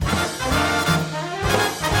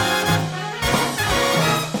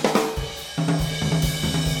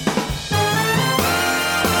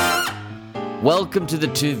Welcome to the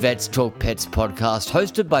Two Vets Talk Pets podcast,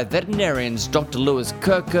 hosted by veterinarians Dr. Lewis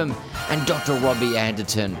Kirkham and Dr. Robbie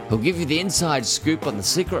Anderton, who'll give you the inside scoop on the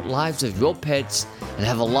secret lives of your pets and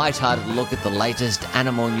have a light-hearted look at the latest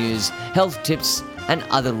animal news, health tips, and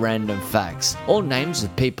other random facts. All names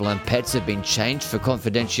of people and pets have been changed for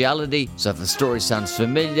confidentiality, so if the story sounds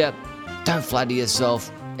familiar, don't flatter yourself.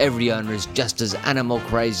 Every owner is just as animal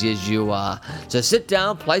crazy as you are. So sit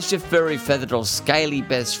down, place your furry, feathered or scaly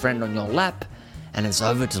best friend on your lap, and it's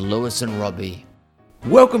over to Lewis and Robbie.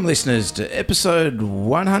 Welcome listeners to episode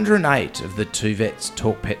 108 of the Two Vets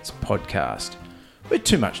Talk Pets podcast, where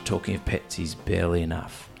too much talking of pets is barely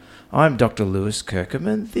enough. I'm Dr. Lewis Kirkham,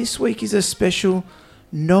 and this week is a special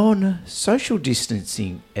non-social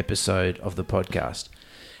distancing episode of the podcast.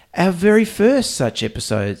 Our very first such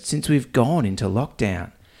episode since we've gone into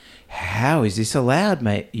lockdown. How is this allowed,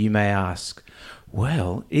 you may ask?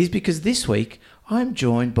 Well, it is because this week I'm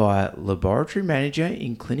joined by Laboratory Manager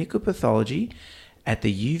in Clinical Pathology at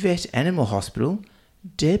the UVet Animal Hospital,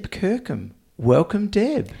 Deb Kirkham. Welcome,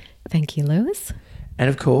 Deb. Thank you, Lewis. And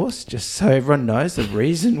of course, just so everyone knows, the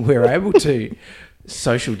reason we're able to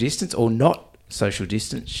social distance, or not social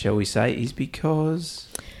distance, shall we say, is because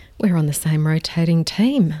we're on the same rotating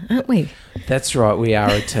team, aren't we? That's right, we are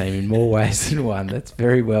a team in more ways than one. That's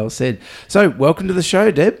very well said. So, welcome to the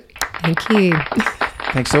show, Deb. Thank you.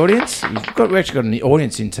 Thanks, audience. We actually got an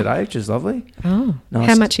audience in today, which is lovely. Oh, nice.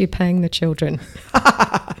 How much are you paying the children?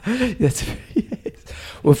 Yes.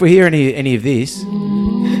 Well, if we hear any of this,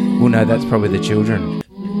 we'll know that's probably the children.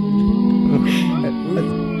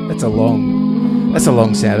 That's a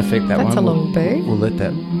long sound effect. That's a long boo. We'll let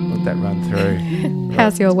that run through.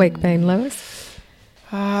 How's your week been, Lewis?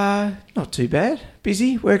 Not too bad.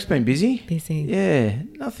 Busy. Work's been busy. Busy. Yeah.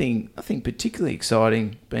 Nothing particularly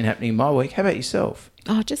exciting been happening in my week. How about yourself?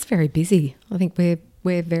 Oh, just very busy. I think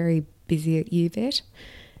we're very busy at UVet,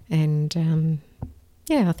 and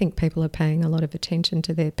I think people are paying a lot of attention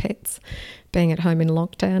to their pets being at home in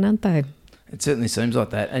lockdown, aren't they? It certainly seems like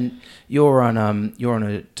that. And you're on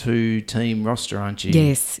a 2-team roster, aren't you?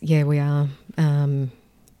 Yes. Yeah, we are.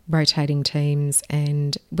 Rotating teams,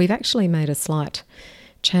 and we've actually made a slight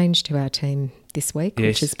change to our team this week, yes,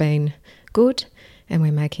 which has been good, and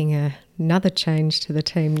we're making another change to the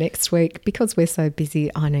team next week. Because we're so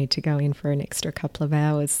busy, I need to go in for an extra couple of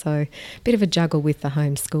hours, so a bit of a juggle with the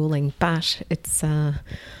homeschooling, but it's I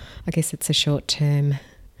guess it's a short-term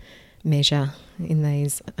measure in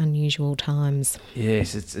these unusual times.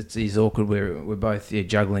 Yes, it is awkward. We're both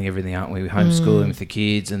juggling everything, aren't we? We're homeschooling with the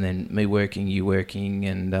kids, and then me working, you working,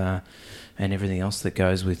 and everything else that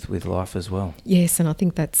goes with life as well. Yes, and I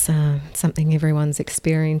think that's something everyone's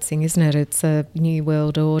experiencing, isn't it? It's a new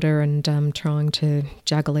world order, and trying to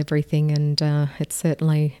juggle everything, and it's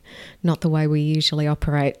certainly not the way we usually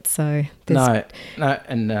operate. So no,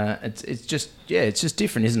 and it's just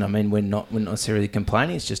different, isn't it? I mean, we're not necessarily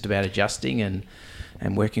complaining. It's just about adjusting and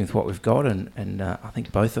working with what we've got, and I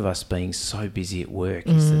think both of us being so busy at work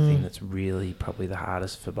is the thing that's really probably the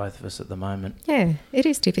hardest for both of us at the moment. Yeah, it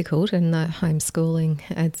is difficult, and the homeschooling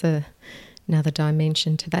adds another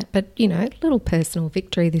dimension to that. But, little personal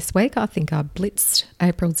victory this week. I think I blitzed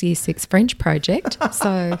April's Year 6 French project,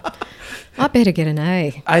 so I better get an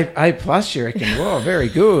A. A plus, you reckon? Wow, very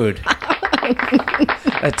good.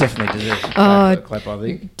 That definitely deserves a clap, I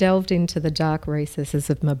think. Delved into the dark recesses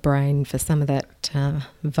of my brain for some of that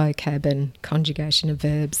vocab and conjugation of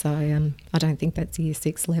verbs. I don't think that's Year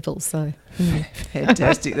 6 level. So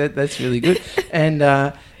fantastic. That's really good. And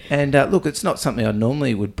look, it's not something I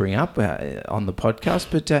normally would bring up on the podcast,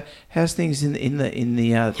 but how's things in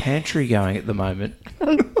the pantry going at the moment?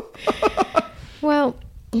 Well,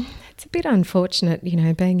 it's a bit unfortunate,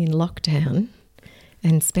 being in lockdown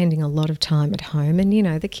and spending a lot of time at home. And,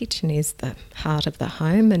 the kitchen is the heart of the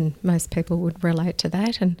home, and most people would relate to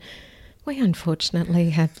that. And we unfortunately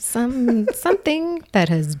have something that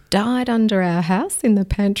has died under our house in the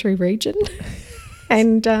pantry region.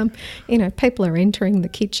 And, people are entering the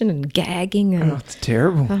kitchen and gagging. And, it's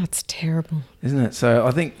terrible. Oh, it's terrible. Isn't it? So I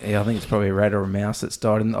think it's probably a rat or a mouse that's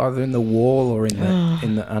died either in the wall or in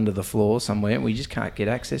the under the floor somewhere. We just can't get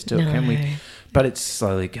access to it, can we? But it's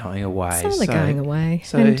slowly going away. Going away.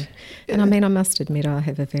 And I mean, I must admit, I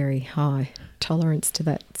have a very high tolerance to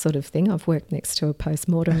that sort of thing. I've worked next to a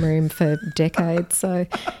post-mortem room for decades, so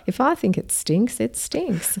if I think it stinks, it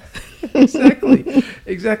stinks.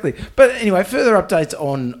 Exactly. But anyway, further updates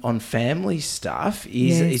on family stuff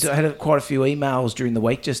is I had quite a few emails during the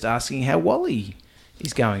week just asking how Wally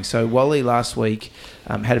is going. So Wally last week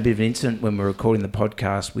had a bit of an incident when we were recording the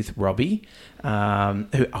podcast with Robbie.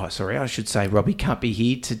 I should say Robbie can't be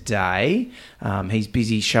here today. He's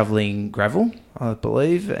busy shoveling gravel, I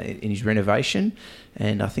believe, in his renovation.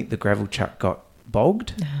 And I think the gravel truck got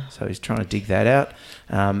bogged, so he's trying to dig that out.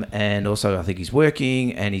 And also I think he's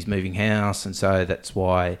working and he's moving house. And so that's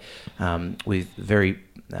why we're very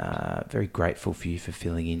grateful for you for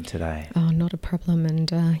filling in today. Oh, not a problem.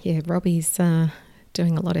 And Robbie's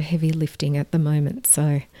doing a lot of heavy lifting at the moment,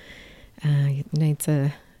 so he needs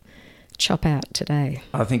a chop out today.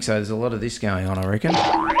 I think so. There's a lot of this going on, I reckon,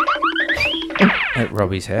 at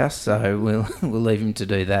Robbie's house, so we'll leave him to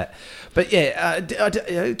do that. But yeah,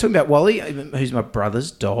 talking about Wally, who's my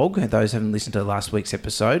brother's dog. Those who haven't listened to last week's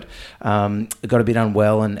episode, got a bit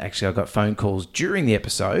unwell, and actually I got phone calls during the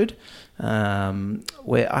episode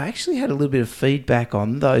where I actually had a little bit of feedback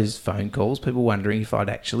on those phone calls, people wondering if I'd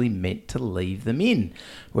actually meant to leave them in.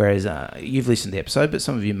 Whereas you've listened to the episode, but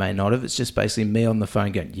some of you may not have. It's just basically me on the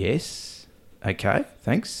phone going, yes, okay,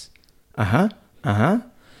 thanks,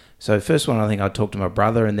 So first one, I think I talked to my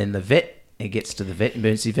brother, and then the vet. It gets to the vet,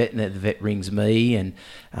 emergency vet, and the vet rings me. And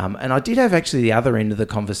I did have actually the other end of the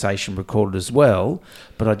conversation recorded as well,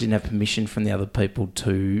 but I didn't have permission from the other people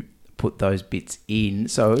to put those bits in.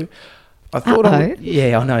 So I thought, I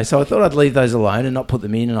know. So I thought I'd leave those alone and not put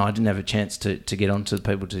them in, and I didn't have a chance to get onto the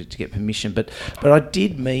people to get permission. But I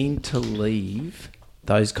did mean to leave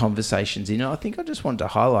those conversations in. And I think I just wanted to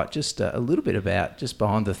highlight just a little bit about just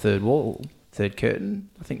behind the third curtain.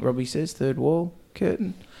 I think Robbie says third wall,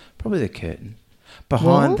 curtain. Probably the curtain.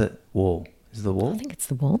 Behind the wall. Is it the wall? I think it's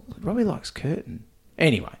the wall. Robbie likes curtain.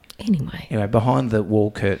 Anyway, behind the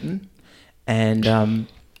wall curtain. And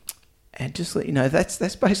just let you know, that's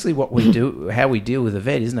basically what we do, how we deal with a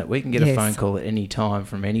vet, isn't it? We can get a phone call at any time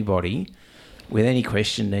from anybody with any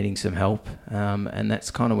question needing some help. And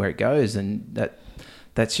that's kind of where it goes. And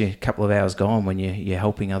that's your couple of hours gone when you're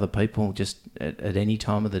helping other people just at any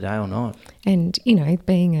time of the day or night. And,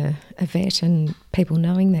 being a vet and people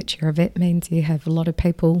knowing that you're a vet means you have a lot of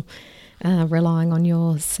people relying on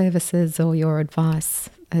your services or your advice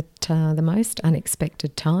at the most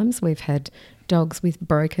unexpected times. We've had dogs with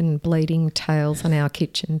broken, bleeding tails on our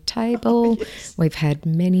kitchen table. Yes. We've had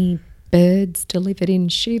many birds delivered in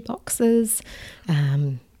shoe boxes.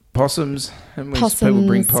 Possums. And people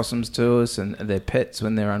bring possums to us and their pets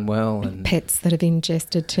when they're unwell. And pets that have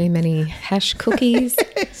ingested too many hash cookies.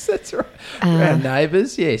 Yes, that's right. Our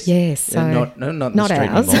neighbours, yes. Yes. So not the street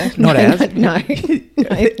ours. Anymore. Not ours. No.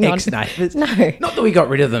 Ex-neighbours. No. Not that we got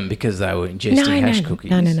rid of them because they were ingesting hash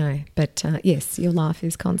cookies. No. But yes, your life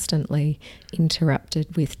is constantly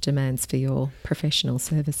interrupted with demands for your professional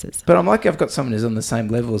services. But I'm lucky I've got someone who's on the same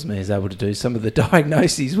level as me, is able to do some of the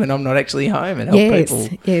diagnoses when I'm not actually home and help people.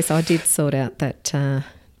 Yes, I did sort out that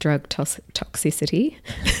drug toxicity.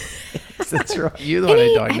 Yes, that's right. You're the one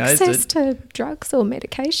who diagnosed access to drugs or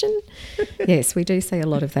medication? Yes, we do see a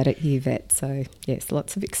lot of that at UVet. So, yes,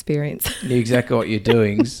 lots of experience. Knew exactly what you're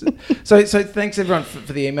doing. So thanks, everyone,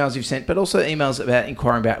 for the emails you've sent, but also emails about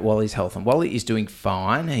inquiring about Wally's health. And Wally is doing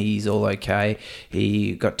fine. He's all okay.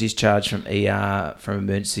 He got discharged from ER from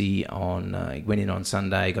emergency he went in on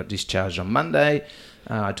Sunday, got discharged on Monday.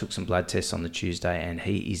 I took some blood tests on the Tuesday, and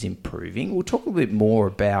he is improving. We'll talk a little bit more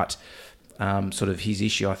about sort of his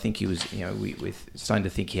issue. I think he was, we're starting to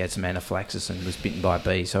think he had some anaphylaxis and was bitten by a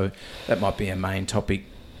bee. So that might be a main topic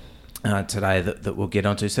today that we'll get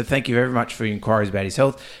onto. So thank you very much for your inquiries about his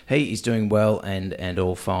health. He is doing well and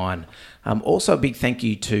all fine. Also, a big thank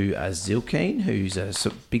you to Zilkeen, who's a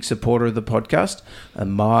big supporter of the podcast, a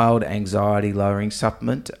mild anxiety lowering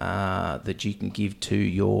supplement that you can give to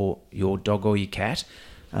your dog or your cat.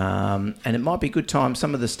 And it might be a good time.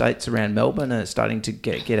 Some of the states around Melbourne are starting to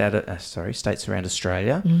get out of states around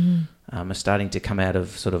Australia are starting to come out of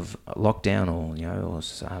sort of lockdown or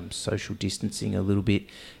social distancing a little bit,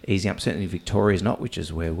 easing up. Certainly Victoria's not, which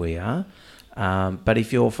is where we are. But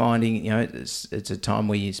if you're finding, it's a time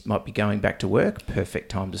where you might be going back to work, perfect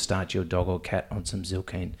time to start your dog or cat on some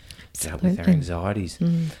Zilkeen to help with their anxieties.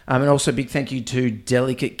 And also a big thank you to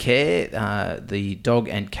Delicate Care, the dog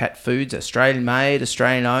and cat foods, Australian made,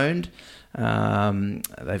 Australian owned.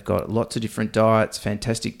 They've got lots of different diets,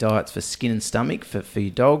 fantastic diets for skin and stomach for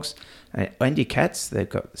your dogs and your cats. They've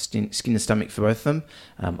got skin and stomach for both of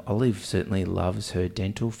them. Olive certainly loves her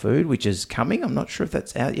dental food, which is coming. I'm not sure if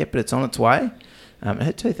that's out yet, but it's on its way.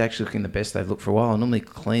 Her teeth are actually looking the best they've looked for a while. I normally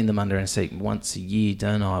clean them under anaesthetic once a year,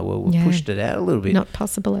 don't I? Well, we've pushed it out a little bit. Not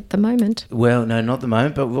possible at the moment. Well, no, not at the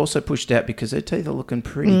moment, but we've also pushed out because her teeth are looking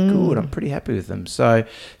pretty good. I'm pretty happy with them. So,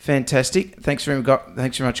 fantastic. Thanks very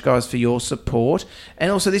much, guys, for your support.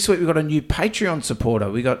 And also this week we've got a new Patreon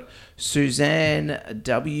supporter. We got Suzanne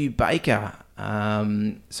W. Baker.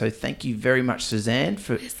 So thank you very much, Suzanne.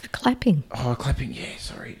 Where's the clapping? Oh, clapping. Yeah,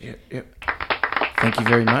 sorry. Yep. Thank you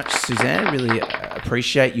very much, Suzanne. Really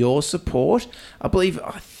appreciate your support. I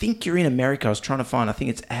think you're in America. I was trying to find, I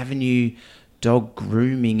think it's Avenue Dog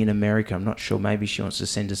Grooming in America. I'm not sure. Maybe she wants to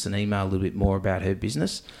send us an email a little bit more about her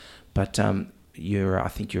business. But I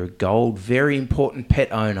think you're a gold, very important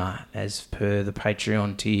pet owner as per the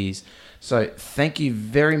Patreon tiers. So thank you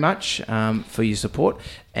very much for your support.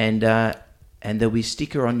 And there'll be a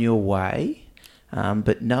sticker on your way.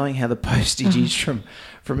 But knowing how the postage is from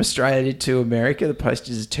Australia to America, the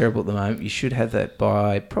postage is terrible at the moment. You should have that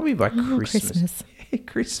probably by Christmas.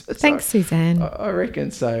 Christmas. Thanks, Suzanne. I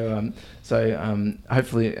reckon so.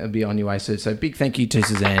 Hopefully it'll be on your way soon. So big thank you to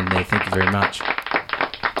Suzanne there. Thank you very much.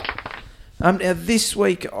 Now this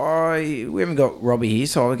week we haven't got Robbie here,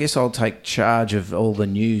 so I guess I'll take charge of all the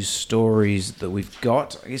news stories that we've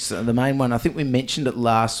got. I guess the main one, I think we mentioned it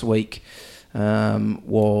last week,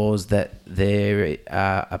 was that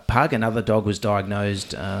a pug, another dog, was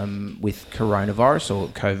diagnosed with coronavirus or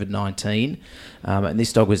COVID-19, and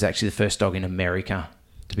this dog was actually the first dog in America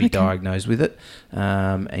to be diagnosed with it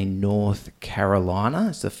in North Carolina.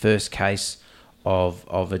 It's the first case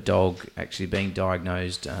of a dog actually being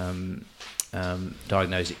diagnosed in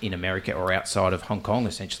America or outside of Hong Kong,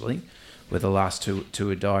 essentially, where the last two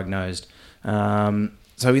were diagnosed.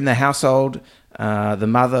 So in the household, the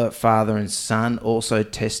mother, father and son also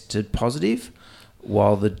tested positive,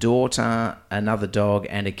 while the daughter, another dog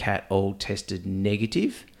and a cat all tested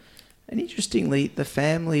negative. And interestingly, the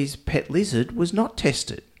family's pet lizard was not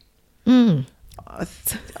tested. I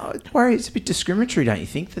worry it's a bit discriminatory, don't you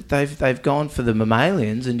think, that they've gone for the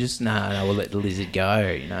mammalians and just, no, we'll let the lizard go,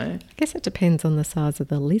 you know? I guess it depends on the size of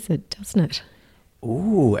the lizard, doesn't it?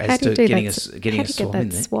 Ooh, as to getting a swab in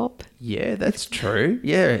there. Swab? Yeah, that's true.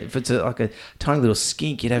 Yeah, if it's like a tiny little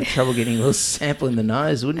skink, you'd have trouble getting a little sample in the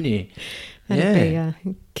nose, wouldn't you? That'd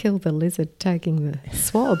be kill the lizard taking the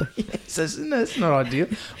swab. So that's not ideal.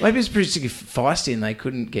 Maybe it's pretty feisty and they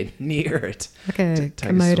couldn't get near it. Like a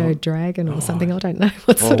Komodo dragon or something. I don't know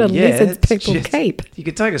what sort of lizards people keep. You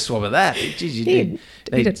could take a swab of that. Geez, you need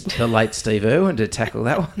the late Steve Irwin to tackle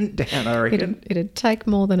that one down, I reckon. It'd take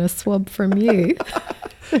more than a swab from you.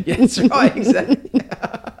 Yeah, that's right, exactly.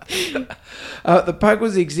 The pug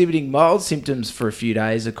was exhibiting mild symptoms for a few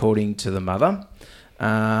days, according to the mother.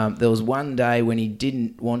 There was one day when he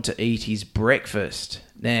didn't want to eat his breakfast.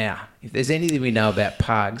 Now, if there's anything we know about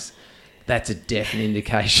pugs, that's a definite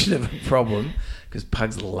indication of a problem, because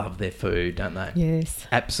pugs love their food, don't they? Yes.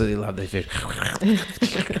 Absolutely love their food.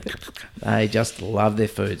 They just love their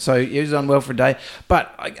food. So he was unwell for a day.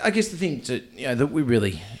 But I guess the thing that we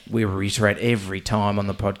reiterate every time on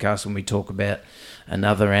the podcast when we talk about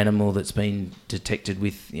another animal that's been detected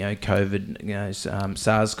with COVID,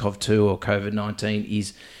 SARS-CoV-2 or COVID-19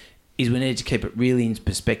 is we need to keep it really in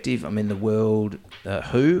perspective. I mean, the World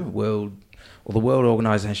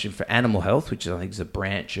Organization for Animal Health, which I think is a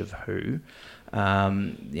branch of WHO,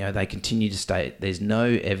 they continue to state there's no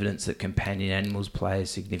evidence that companion animals play a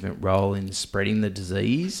significant role in spreading the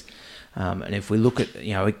disease. And if we look at,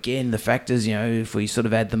 again, the factors, if we sort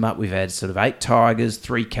of add them up, we've had sort of 8 tigers,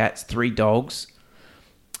 3 cats, 3 dogs.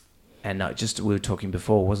 And we were talking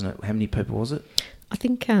before, wasn't it? How many people was it? I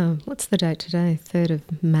think, what's the date today? 3rd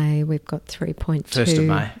of May, we've got 3.2. 1st of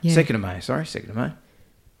May. Yeah. 2nd of May, sorry, 2nd of May.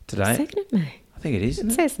 Today. 2nd of May. I think it is, isn't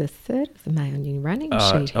it? It says the 3rd of May on your running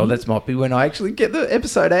sheet. Oh, that might be when I actually get the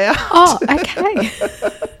episode out. Oh, okay.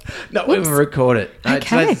 No, we will record it. No,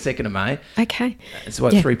 today's the 2nd of May. Okay. It's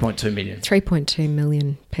 3.2 million. 3.2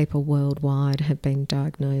 million people worldwide have been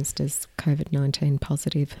diagnosed as COVID-19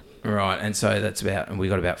 positive. Right, and so and we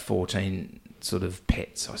got about 14 sort of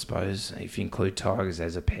pets, I suppose, if you include tigers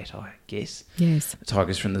as a pet, I guess. Yes.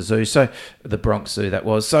 Tigers from the zoo. So the Bronx Zoo, that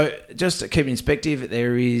was. So just to keep it in perspective,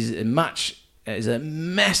 there is a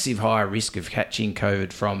massive higher risk of catching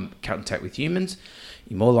COVID from contact with humans.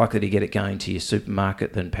 You're more likely to get it going to your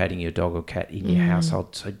supermarket than patting your dog or cat in your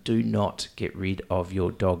household. So do not get rid of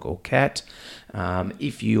your dog or cat.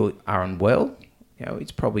 If you are unwell,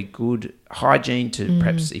 it's probably good hygiene to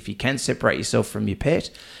perhaps, if you can separate yourself from your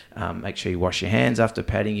pet, make sure you wash your hands after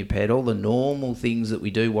patting your pet. All the normal things that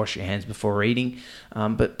we do, wash your hands before eating.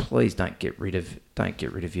 But please don't get rid of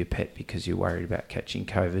your pet because you're worried about catching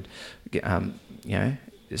COVID.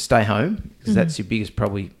 stay home, because that's your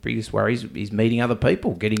biggest worry is meeting other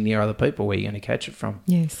people, getting near other people where you're going to catch it from.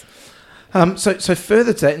 Yes. So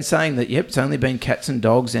further to that, and saying that, yep, it's only been cats and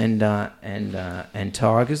dogs and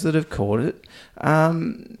tigers that have caught it.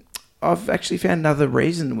 I've actually found another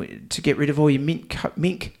reason to get rid of all your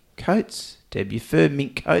mink coats, Deb. Your fur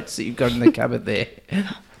mink coats that you've got in the cupboard there.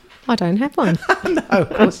 I don't have one. No,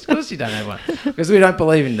 of course you don't have one, because we don't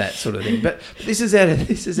believe in that sort of thing. But this is out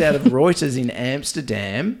of Reuters in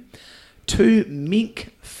Amsterdam. 2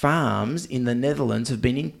 mink farms in the Netherlands have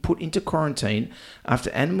been put into quarantine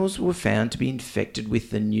after animals were found to be infected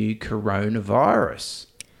with the new coronavirus.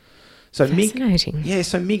 So fascinating. Mink,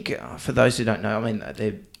 so mink, for those who don't know, I mean,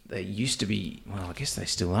 they used to be, well, I guess they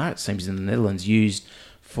still are, it seems, in the Netherlands, used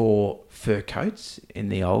for fur coats in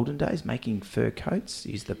the olden days, making fur coats,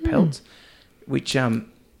 use the pelt, which...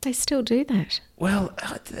 They still do that. Well,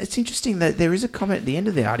 it's interesting that there is a comment at the end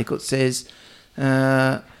of the article. It says,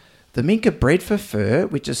 the mink are bred for fur,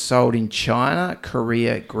 which is sold in China,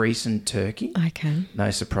 Korea, Greece and Turkey. Okay.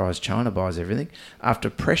 No surprise, China buys everything. After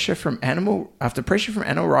pressure from animal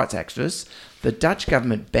rights activists, the Dutch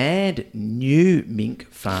government banned new mink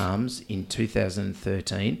farms in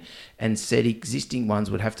 2013 and said existing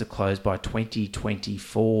ones would have to close by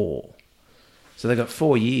 2024. So they've got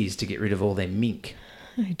 4 years to get rid of all their mink.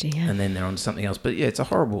 Oh dear. And then they're on something else. But yeah, it's a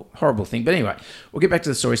horrible, horrible thing. But anyway, we'll get back to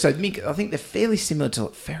the story. So mink, I think they're fairly similar to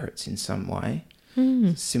ferrets in some way.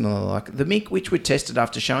 Similar, like the mink, which were tested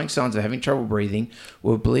after showing signs of having trouble breathing,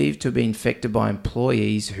 were believed to have been infected by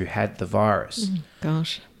employees who had the virus.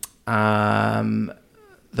 Gosh. The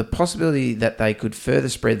possibility that they could further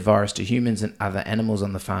spread the virus to humans and other animals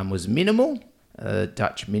on the farm was minimal, the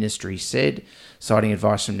Dutch ministry said, citing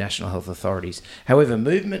advice from national health authorities. However,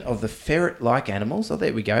 movement of the ferret-like animals,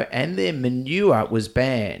 and their manure was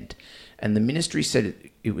banned. And the ministry said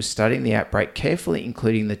it was studying the outbreak carefully,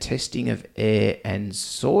 including the testing of air and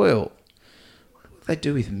soil. What do they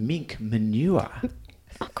do with mink manure?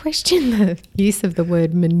 I question the use of the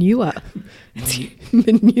word manure.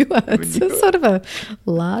 Manure. It's a sort of a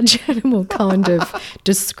large animal kind of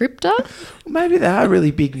descriptor. Well, maybe they are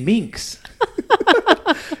really big minks.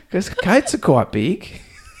 Because coats are quite big.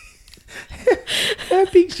 How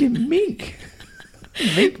big's your mink?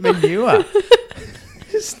 Mink manure.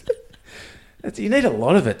 You need a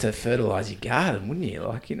lot of it to fertilise your garden, wouldn't you?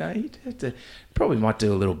 Like, you'd have to... Probably might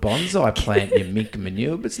do a little bonsai plant your mink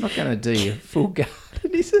manure, but it's not going to do your full garden,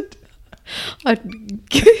 is it? I'd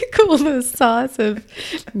Google the size of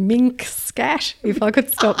mink scat if I could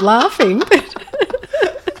stop laughing.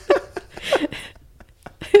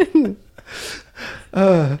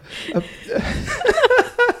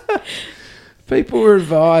 People were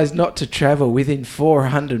advised not to travel within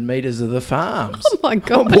 400 metres of the farms. Oh, my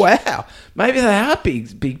God. Oh, wow. Maybe they are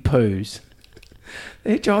big poos.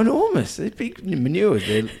 They're ginormous. They're big manures.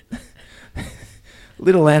 They're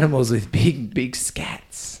little animals with big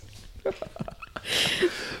scats.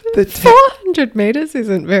 400 metres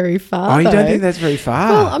isn't very far. Oh, you though. don't think that's very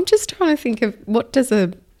far? Well, I'm just trying to think of what does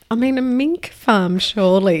a mink farm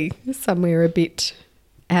surely somewhere a bit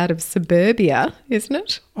out of suburbia, isn't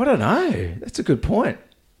it? I don't know. That's a good point.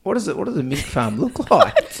 What does a mink farm look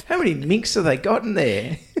like? How many minks have they got in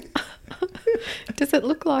there? Does it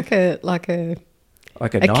look like a cattery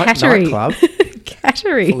nightclub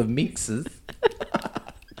cattery full of minxes?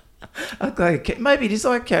 Maybe it is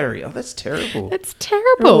like a cattery. Oh, that's terrible. It's They're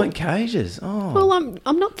terrible. all in cages. Oh. Well,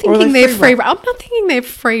 I'm not thinking they're free. I'm not thinking they're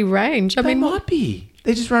free range. They might be.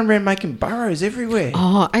 They just run around making burrows everywhere.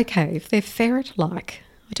 Oh, okay. If they're ferret-like,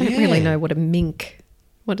 I don't really know what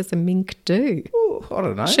does a mink do? Ooh, I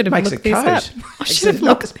don't know. Should have Makes looked a this coat. up. I should have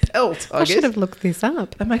looked. Pelt, I should have looked this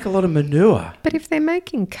up. They make a lot of manure. But if they're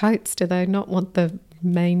making coats, do they not want the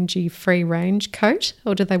mangy free range coat,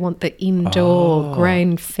 or do they want the indoor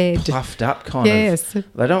grain fed puffed up kind of? Yes.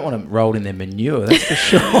 They don't want them rolled in their manure, that's for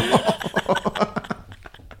sure.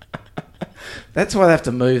 That's why they have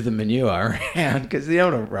to move the manure around, because you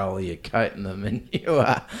don't want to roll your coat in the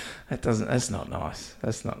manure. That's not nice.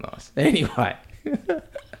 That's not nice. Anyway.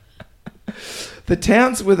 The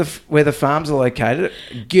towns where the farms are located,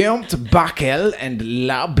 Ghent-Bakel and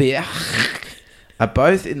Louwberg, are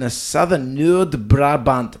both in the southern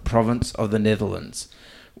Noord-Brabant province of the Netherlands,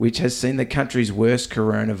 which has seen the country's worst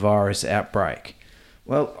coronavirus outbreak.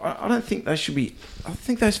 Well, I don't think they should be... I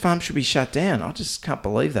think those farms should be shut down. I just can't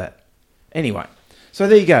believe that. Anyway, so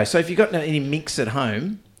there you go. So if you've got any minks at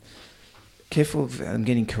home, careful of them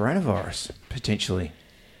getting coronavirus, potentially.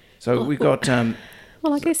 So we've got...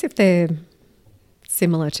 well, I guess if they're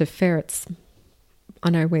similar to ferrets, I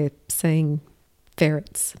know we're seeing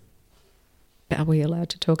ferrets Are we allowed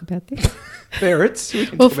to talk about this? Ferrets? We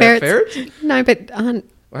can Well, talk about ferrets? No, but aren't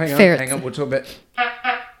Well, ferrets... hang on. We'll talk about...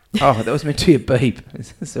 Oh, that was meant to be a beep.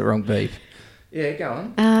 That's the wrong beep. Yeah, go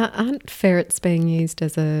on. Aren't ferrets being used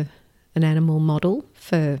as an animal model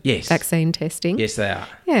for Yes. vaccine testing? Yes, they are.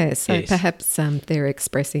 Yeah, so Yes. perhaps they're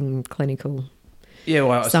expressing clinical... Yeah,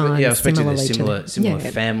 well, I was signs expecting a similarly to similar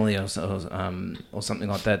yeah. family or something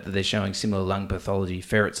like that they're showing similar lung pathology.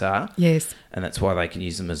 Ferrets are, Yes. and that's why they can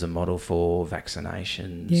use them as a model for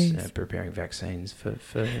vaccinations, Yes. preparing vaccines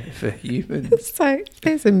for humans. So if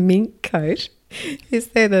there's a mink coat, is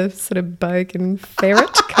there the sort of bogan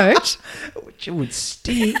ferret coat? Which would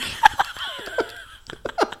stick.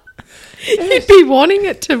 You'd be wanting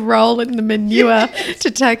it to roll in the manure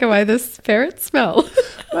to take away the ferret smell.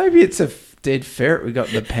 Maybe it's a dead ferret we got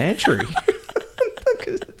in the pantry.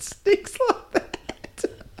 Because it stinks like that.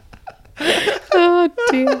 Oh,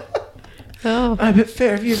 dear. Oh, Oh, but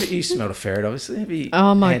ferret, you smelled a ferret, obviously. Have you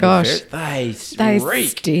Oh, my handled a gosh. ferret? they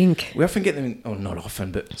reek. stink. We often get them, or not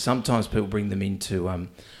often, but sometimes people bring them in to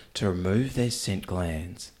remove their scent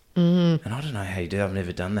glands. And I don't know how you do. I've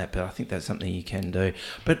never done that, but I think that's something you can do.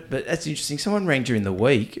 But that's interesting. Someone rang during the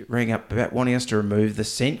week, rang up about wanting us to remove the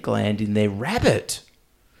scent gland in their rabbit.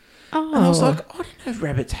 Oh, And I was like, I didn't know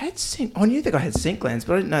rabbits had scent. I knew they had scent glands,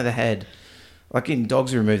 but I didn't know they had. Like in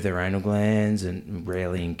dogs, remove their anal glands, and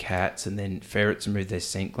rarely in cats, and then ferrets remove their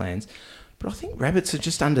scent glands. But I think rabbits are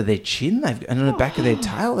just under their chin, and on the back of their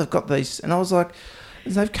tail, they've got these. And I was like,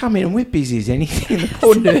 they've come in and we're busy as anything. The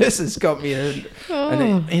poor nurse has got me an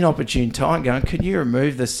inopportune time going, can you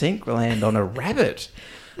remove the scent gland on a rabbit?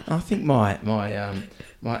 And I think my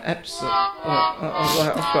absolute. I was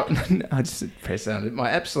like, I've got. I just pressed on it. My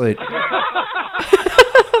absolute.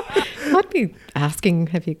 I'd be asking,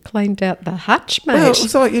 have you cleaned out the hutch, mate? Well,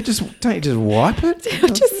 it's like don't you just wipe it?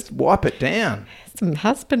 Just wipe it down. Some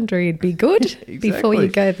husbandry would be good before you Exactly.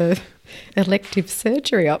 go the elective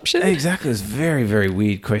surgery option. Exactly, it's a very, very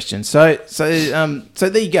weird question. So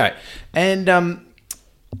there you go. And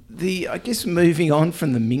I guess moving on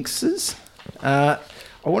from the minxes, I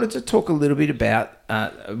wanted to talk a little bit about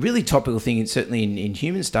a really topical thing, and certainly in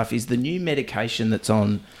human stuff, is the new medication that's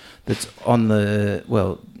on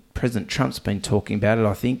the President Trump's been talking about it,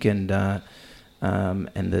 I think, and I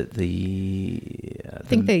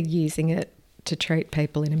think they're using it to treat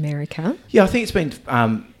people in America. Yeah, I think it's been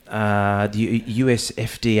the US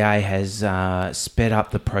FDA has sped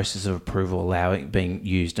up the process of approval allowing being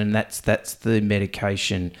used, and that's the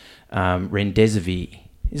medication Remdesivir,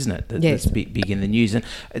 isn't it? Yes. That's big in the news. And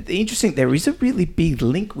the interesting, there is a really big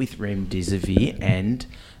link with Remdesivir and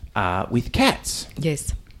with cats.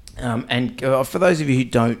 Yes. And for those of you who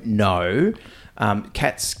don't know,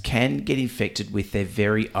 cats can get infected with their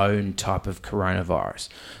very own type of coronavirus.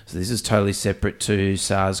 So this is totally separate to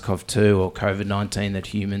SARS-CoV-2 or COVID-19 that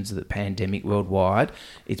humans, the pandemic worldwide.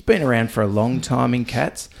 It's been around for a long time in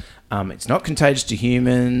cats. It's not contagious to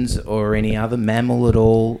humans or any other mammal at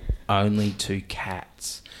all, only to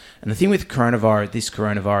cats. And the thing with this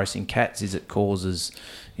coronavirus in cats is it causes...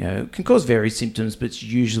 it can cause various symptoms, but it's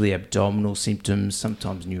usually abdominal symptoms,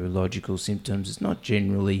 sometimes neurological symptoms. It's not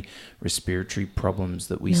generally respiratory problems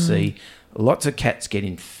that we see. Lots of cats get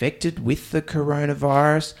infected with the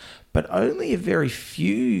coronavirus, but only a very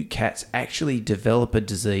few cats actually develop a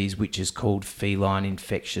disease which is called feline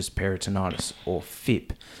infectious peritonitis, or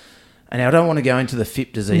FIP. And I don't want to go into the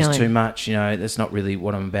FIP disease too much. That's not really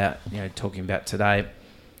what I'm about, talking about today.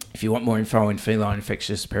 If you want more info on feline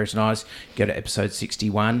infectious peritonitis, go to episode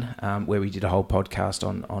 61, where we did a whole podcast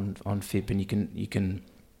on FIP, and you can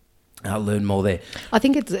learn more there. I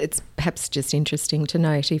think it's perhaps just interesting to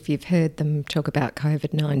note, if you've heard them talk about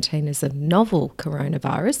COVID-19 as a novel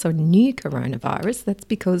coronavirus or new coronavirus, that's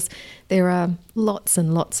because there are lots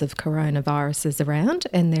and lots of coronaviruses around,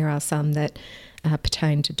 and there are some that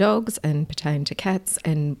pertain to dogs and pertain to cats,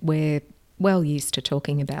 and we're well used to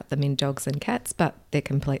talking about them in dogs and cats, but they're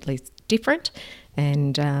completely different.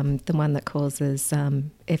 And the one that causes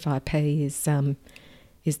FIP is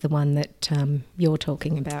the one that you're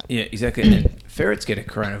talking about. Yeah, exactly. And ferrets get a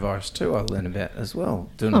coronavirus too, I learned about as well,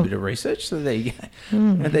 doing a bit of research. So there you go.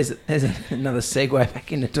 And there's another segue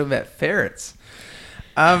back into talking about ferrets.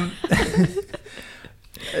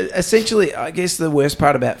 Essentially, I guess the worst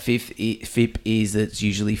part about FIP is that it's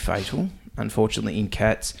usually fatal, unfortunately, in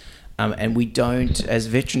cats. And we don't, as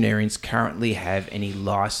veterinarians, currently have any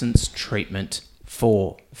licensed treatment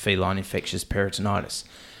for feline infectious peritonitis.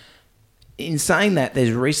 in saying that,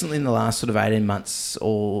 there's recently in the last sort of 18 months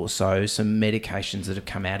or so some medications that have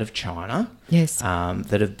come out of China. Yes.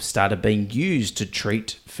 That have started being used to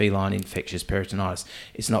treat feline infectious peritonitis.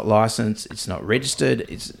 It's not licensed, it's not registered,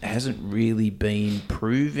 it hasn't really been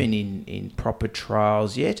proven in proper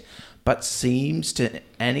trials yet, but seems to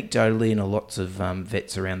anecdotally, and lots of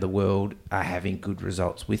vets around the world are having good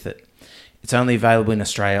results with it. It's only available in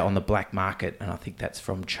Australia on the black market, and I think that's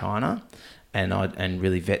from China. And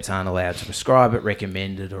really vets aren't allowed to prescribe it,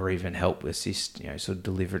 recommend it, or even help assist, sort of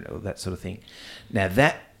deliver it or that sort of thing. Now,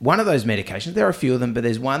 that one of those medications, there are a few of them, but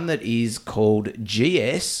there's one that is called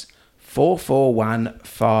GS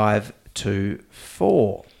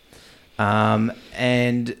 441524.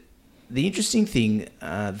 And the interesting thing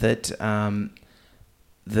that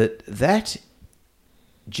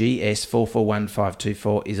GS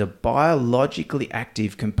 441524 is a biologically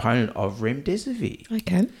active component of remdesivir.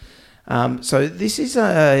 Okay. So this is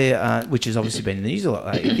which has obviously been in the news a lot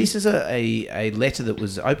lately. This is a letter that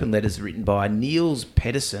was open letters written by Niels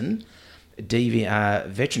Pedersen, DV,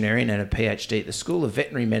 veterinarian and a PhD at the School of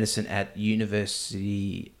Veterinary Medicine at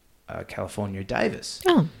University California, Davis.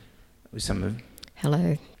 Oh. With some of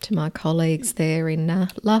Hello to my colleagues there in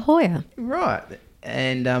La Jolla. Right.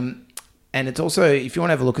 And it's also, if you want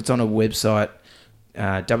to have a look, it's on a website,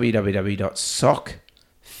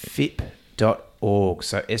 www.sockfip.org.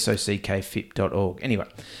 So sockfip.org. Anyway,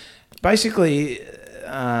 basically,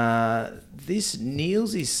 this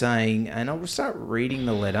Niels is saying, and I'll start reading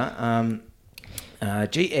the letter.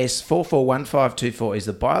 GS 441524 is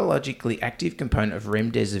the biologically active component of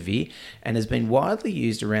remdesivir and has been widely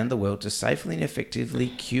used around the world to safely and effectively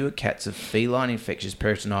cure cats of feline infectious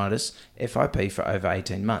peritonitis, FIP, for over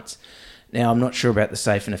 18 months. Now, I'm not sure about the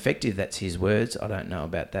safe and effective. That's his words. I don't know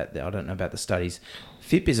about that. I don't know about the studies.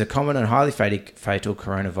 FIP is a common and highly fatal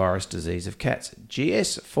coronavirus disease of cats.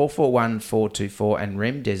 GS 441424 and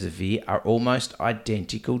remdesivir are almost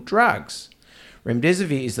identical drugs.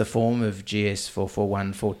 Remdesivir is the form of GS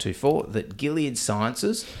 441424 that Gilead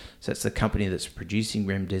Sciences, so that's the company that's producing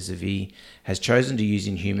remdesivir, has chosen to use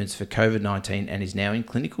in humans for COVID-19 and is now in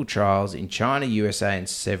clinical trials in China, USA, and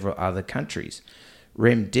several other countries.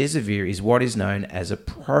 Remdesivir is what is known as a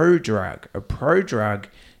prodrug. A prodrug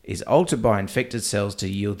is altered by infected cells to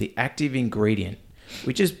yield the active ingredient,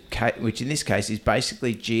 which in this case is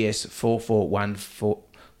basically GS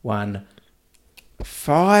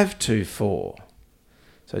 441524.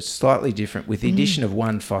 So it's slightly different with the addition of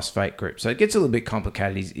one phosphate group. So it gets a little bit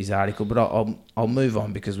complicated, his article, but I'll move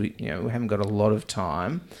on because we haven't got a lot of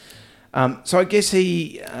time. So I guess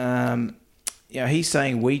he's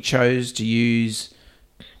saying we chose to use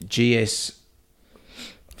GS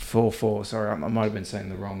 44. Sorry, I might have been saying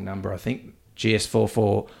the wrong number. I think GS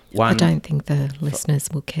 441. I don't think the listeners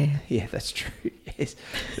will care. Yeah, that's true. Yes,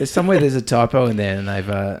 there's a typo in there, and they've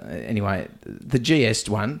anyway the GS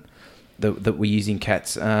one that we use in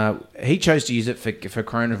cats. He chose to use it for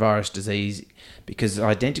coronavirus disease because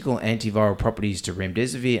identical antiviral properties to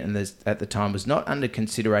remdesivir, and at the time was not under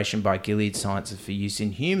consideration by Gilead Sciences for use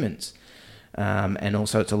in humans. And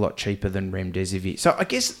also it's a lot cheaper than remdesivir. So I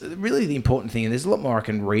guess really the important thing, and there's a lot more I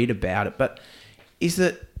can read about it, but is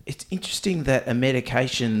that it's interesting that a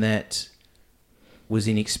medication that was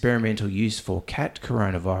in experimental use for cat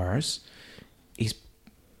coronavirus is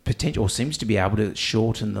potential, or seems to be able to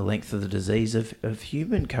shorten the length of the disease of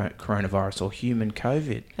human coronavirus or human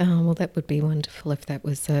COVID. Oh, well, that would be wonderful if that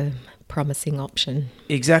was a promising option.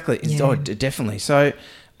 Exactly. Yeah. Oh, definitely. So,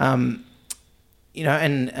 and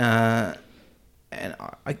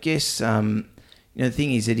I guess the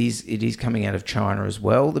thing is, it is coming out of China as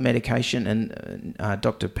well, the medication, and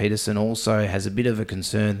Dr. Peterson also has a bit of a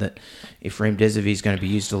concern that if remdesivir is going to be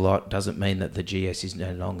used a lot, doesn't mean that the GS is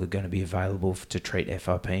no longer going to be available to treat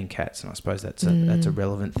FIP in cats, and I suppose that's a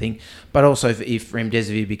relevant thing. But also, if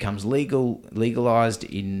remdesivir becomes legalized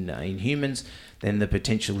in humans, then the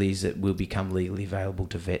potential is it will become legally available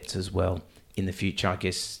to vets as well in the future. I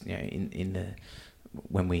guess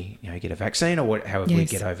when we get a vaccine or however we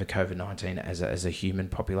get over COVID-19 as a human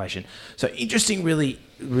population. So interesting, really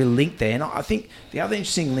link there. And I think the other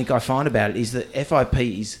interesting link I find about it is that FIP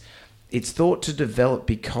it's thought to develop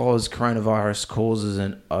because coronavirus causes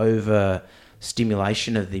an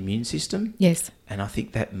overstimulation of the immune system. Yes. And I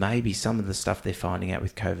think that may be some of the stuff they're finding out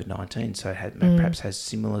with COVID-19. So it perhaps has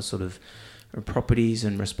similar sort of properties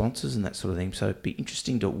and responses and that sort of thing. So it'd be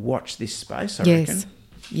interesting to watch this space, I reckon.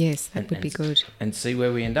 Yes, that would be good. And see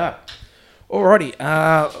where we end up. Alrighty,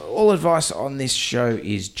 all advice on this show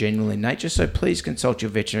is general in nature, so please consult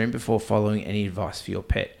your veterinarian before following any advice for your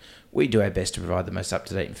pet. We do our best to provide the most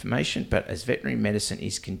up-to-date information, but as veterinary medicine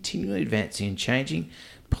is continually advancing and changing,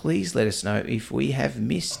 please let us know if we have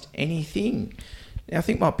missed anything. Now, I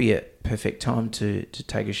think might be a perfect time to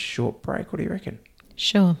take a short break. What do you reckon?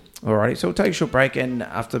 Sure. Alrighty, so we'll take a short break, and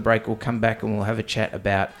after the break, we'll come back and we'll have a chat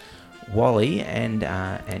about Wally and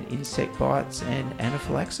insect bites and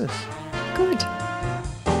anaphylaxis. Good.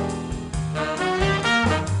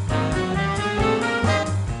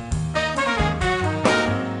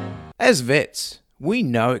 As vets, we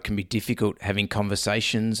know it can be difficult having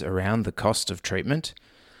conversations around the cost of treatment.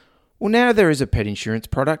 Well, now there is a pet insurance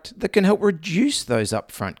product that can help reduce those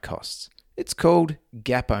upfront costs. It's called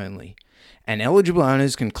Gap Only, and eligible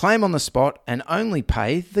owners can claim on the spot and only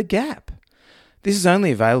pay the gap. This is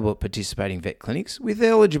only available at participating vet clinics with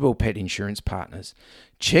eligible pet insurance partners.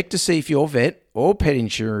 Check to see if your vet or pet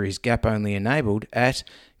insurer is Gap Only enabled at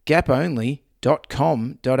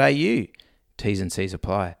gaponly.com.au. T's and C's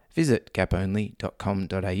apply. Visit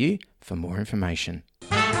gaponly.com.au for more information.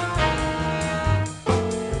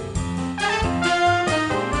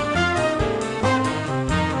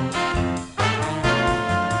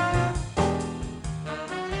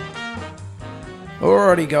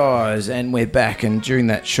 Alrighty, guys, and we're back. And during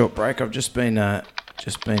that short break, I've just been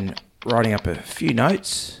writing up a few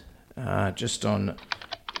notes, just on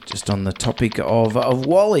the topic of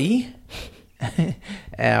Wally.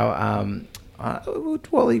 What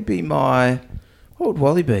would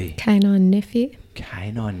Wally be? Canine nephew.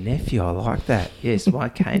 Canine nephew, I like that. Yes, my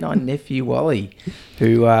canine nephew Wally,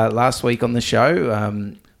 who last week on the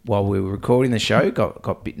show, while we were recording the show,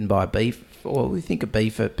 got bitten by a bee. Or we think a bee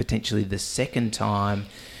for potentially the second time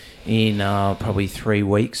in probably 3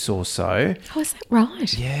 weeks or so. Oh, is that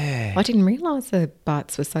right? Yeah. I didn't realise the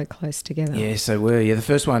bites were so close together. Yes, they were. Yeah, the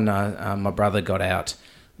first one, my brother got out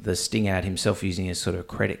the sting out himself using a sort of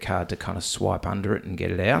credit card to kind of swipe under it and get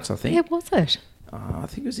it out, I think. Yeah, was it? I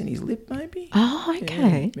think it was in his lip, maybe. Oh,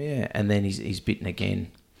 okay. Yeah. And then he's bitten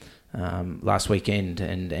again last weekend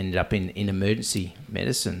and ended up in emergency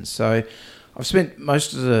medicine. So I've spent not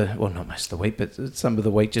most of the week, but some of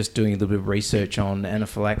the week just doing a little bit of research on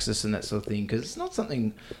anaphylaxis and that sort of thing, because it's not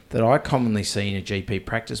something that I commonly see in a GP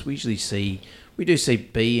practice. We do see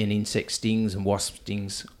bee and insect stings and wasp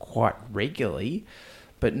stings quite regularly,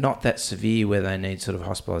 but not that severe where they need sort of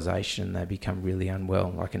hospitalisation and they become really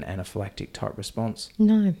unwell, like an anaphylactic type response.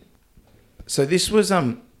 No. So this was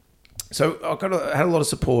so I had a lot of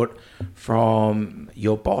support from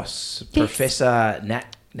your boss, yes. Professor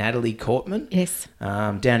Natalie Cortman. Yes.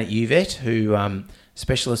 Down at UVet, who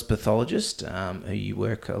specialist pathologist, who you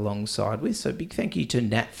work alongside with. So big thank you to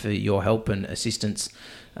Nat for your help and assistance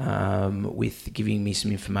with giving me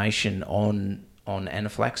some information on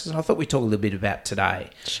anaphylaxis. And I thought we'd talk a little bit about today.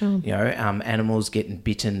 Sure. You know, animals getting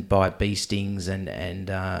bitten by bee stings and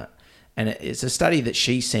it's a study that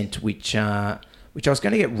she sent, which I was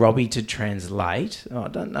going to get Robbie to translate. I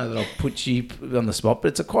don't know that I'll put you on the spot,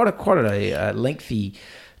 but it's quite a lengthy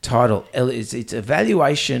title. It's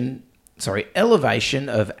elevation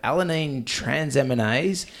of alanine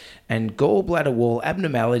transaminase and gallbladder wall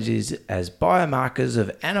abnormalities as biomarkers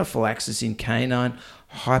of anaphylaxis in canine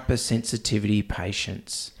hypersensitivity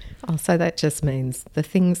patients. Oh, so that just means the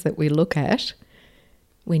things that we look at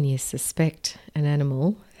when you suspect an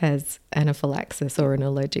animal has anaphylaxis or an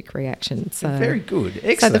allergic reaction. So very good.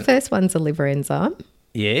 Excellent. So the first one's a liver enzyme.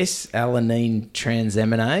 Yes, alanine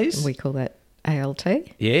transaminase. We call that ALT.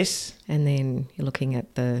 Yes. And then you're looking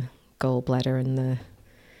at the gallbladder and the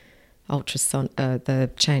ultrasound, the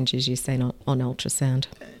changes you've seen on ultrasound.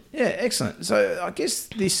 Yeah, excellent. So I guess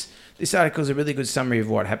this article is a really good summary of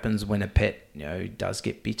what happens when a pet, does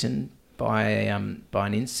get bitten by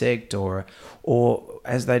an insect or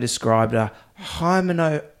as they described, a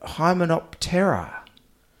Hymenoptera.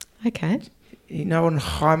 Okay. You know what a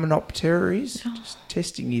Hymenoptera is? Oh. Just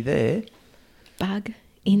testing you there. Bug,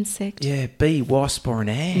 insect. Yeah, bee, wasp, or an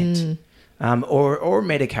ant. Or a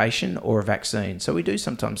medication or a vaccine. So we do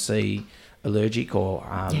sometimes see allergic or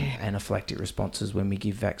anaphylactic responses when we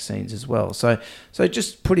give vaccines as well. So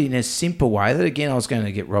just put it in a simple way that, again, I was going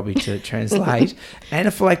to get Robbie to translate.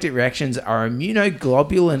 Anaphylactic reactions are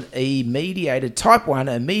immunoglobulin E mediated type 1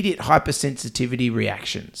 immediate hypersensitivity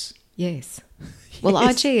reactions. Yes. Well,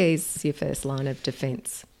 IgE is your first line of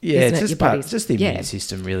defence. Yeah, it's just the immune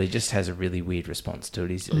system really just has a really weird response to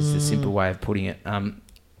it. It's the simple way of putting it.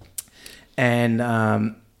 And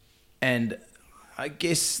I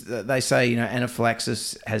guess they say,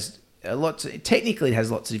 anaphylaxis has technically it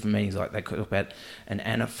has lots of different meanings. Like they talk about an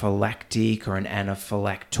anaphylactic or an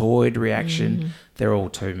anaphylactoid reaction. They're all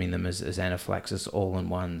terming them as anaphylaxis all in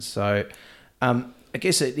one. So I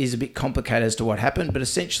guess it is a bit complicated as to what happened, but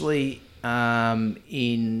essentially there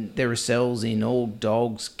are cells in all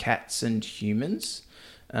dogs, cats and humans.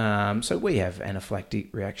 So we have anaphylactic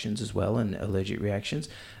reactions as well and allergic reactions.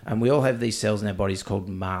 And we all have these cells in our bodies called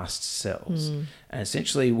mast cells. And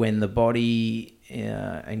essentially when the body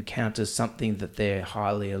encounters something that they're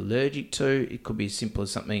highly allergic to, it could be as simple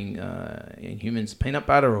as something in humans, peanut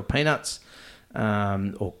butter or peanuts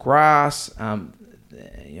or grass,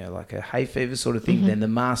 like a hay fever sort of thing, then the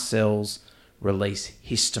mast cells release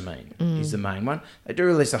histamine is the main one. They do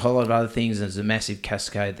release a whole lot of other things. There's a massive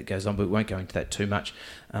cascade that goes on, but we won't go into that too much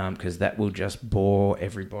because that will just bore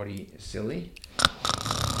everybody silly.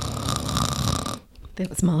 That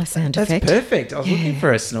was my sound That's effect. perfect. I was looking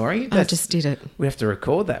for a snoring. I just did it. We have to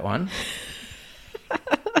record that one.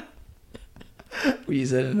 We'll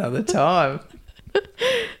use it another time.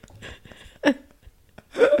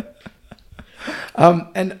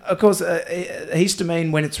 And of course,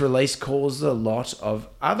 histamine, when it's released, causes a lot of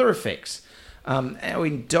other effects. Now,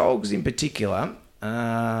 in dogs in particular,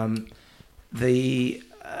 the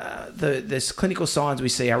clinical signs we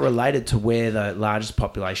see are related to where the largest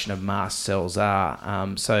population of mast cells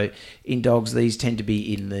are. So, in dogs, these tend to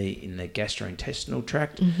be in the gastrointestinal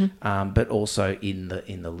tract, but also in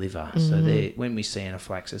the liver. So, when we see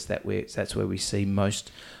anaphylaxis, that's where we see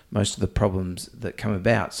most of the problems that come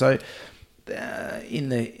about. So, in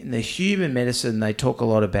the human medicine, they talk a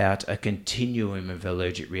lot about a continuum of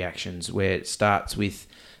allergic reactions where it starts with,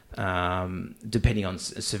 depending on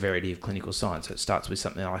severity of clinical signs. So it starts with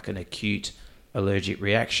something like an acute allergic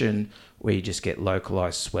reaction where you just get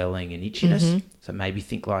localized swelling and itchiness. So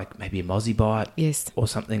think like maybe a mozzie bite, yes, or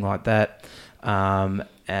something like that.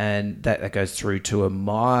 And that goes through to a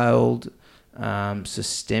mild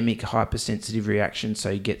systemic hypersensitive reaction. So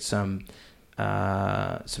you get some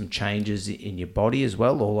changes in your body as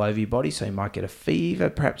well, all over your body. So you might get a fever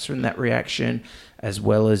perhaps from that reaction, as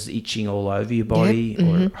well as itching all over your body,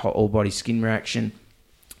 or a all body skin reaction.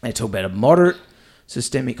 They talk about a moderate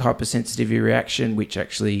systemic hypersensitivity reaction, which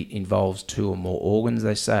actually involves 2 or more organs,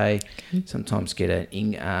 they say. Sometimes get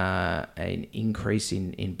an increase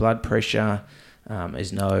in blood pressure.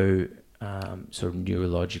 There's no sort of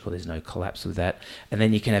neurological, there's no collapse with that. And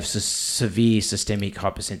then you can have severe systemic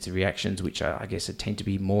hypersensitive reactions, which I guess tend to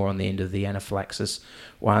be more on the end of the anaphylaxis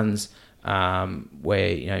ones,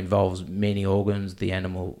 where involves many organs. The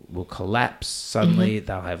animal will collapse suddenly.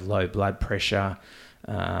 They'll have low blood pressure,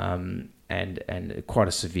 and quite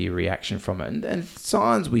a severe reaction from it. And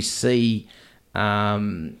signs we see, are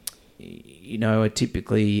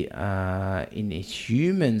typically in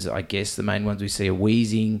humans. I guess the main ones we see are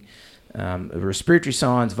wheezing. Respiratory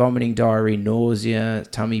signs, vomiting, diarrhea, nausea,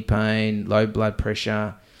 tummy pain, low blood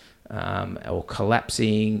pressure, or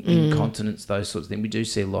collapsing, incontinence, those sorts of things. We do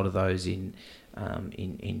see a lot of those in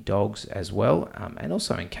dogs as well, and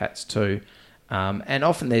also in cats too. And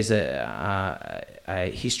often there's a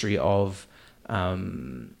history of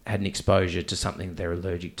had an exposure to something they're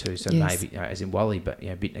allergic to. So maybe, as in Wally, but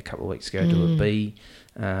bitten a couple of weeks ago to a bee.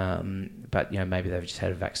 But maybe they've just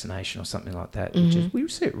had a vaccination or something like that, which is, we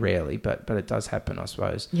see it rarely, but it does happen, I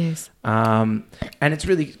suppose. Yes. And it's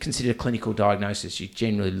really considered a clinical diagnosis. You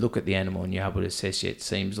generally look at the animal and you're able to assess it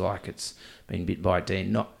seems like it's been bit by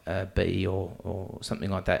a bee or something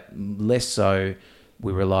like that. Less so,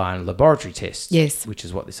 we rely on laboratory tests, yes, which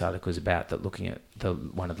is what this article is about, that looking at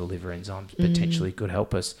one of the liver enzymes potentially could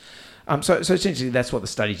help us. So essentially that's what the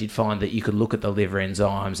study did find, that you could look at the liver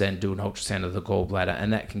enzymes and do an ultrasound of the gallbladder,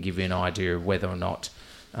 and that can give you an idea of whether or not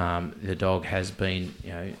the dog has been,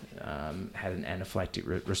 had an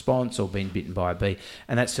anaphylactic response or been bitten by a bee.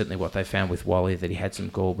 And that's certainly what they found with Wally, that he had some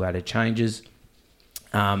gallbladder changes,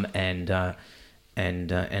 and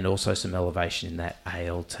also some elevation in that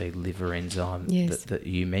ALT liver enzyme that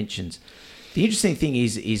you mentioned. The interesting thing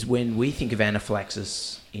is when we think of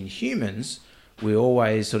anaphylaxis in humans, we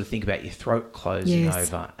always sort of think about your throat closing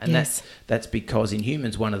over. And that's because in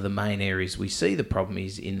humans, one of the main areas we see the problem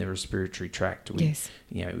is in the respiratory tract. We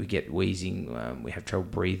get wheezing, we have trouble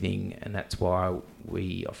breathing, and that's why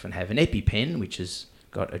we often have an EpiPen, which has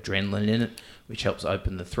got adrenaline in it, which helps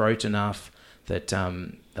open the throat enough that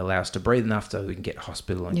allows us to breathe enough so we can get to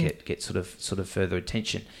hospital and get sort of further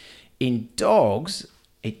attention. In dogs,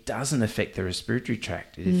 it doesn't affect the respiratory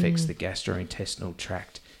tract. It affects the gastrointestinal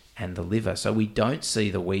tract and the liver. So we don't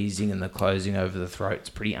see the wheezing and the closing over the throat. It's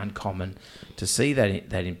pretty uncommon to see that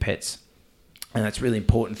in pets. And that's a really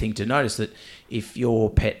important thing to notice, that if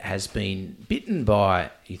your pet has been bitten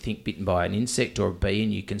by an insect or a bee,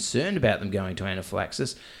 and you're concerned about them going to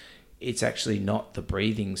anaphylaxis, it's actually not the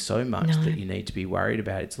breathing so much that you need to be worried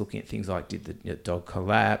about. It's looking at things like, did the dog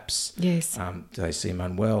collapse? Yes. Do they seem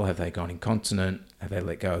unwell? Have they gone incontinent? Have they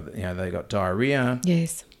let go of, they got diarrhea?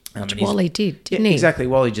 Yes. Which Wally did, didn't he? Exactly.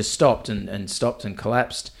 Wally just stopped and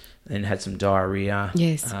collapsed, and had some diarrhea.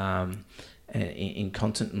 Yes.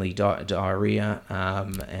 Incontinently diarrhea,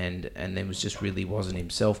 and then wasn't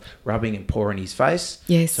himself, rubbing and pawing his face.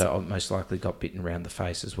 Yes. So most likely got bitten around the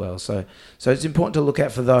face as well. So it's important to look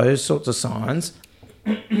out for those sorts of signs.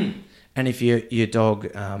 And if your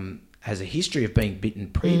dog has a history of being bitten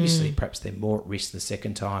previously, perhaps they're more at risk the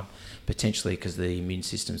second time, potentially because the immune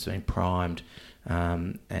system's been primed,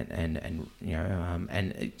 and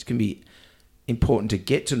it can be important to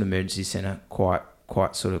get to an emergency centre quite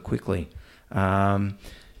sort of quickly. And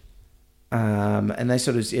they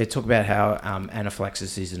sort of talk about how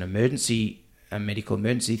anaphylaxis is a medical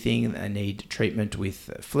emergency thing. They need treatment with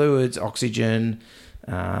fluids, oxygen,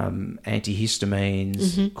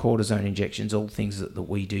 antihistamines, cortisone injections, all things that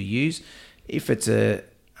we do use. If it's a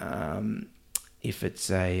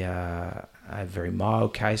very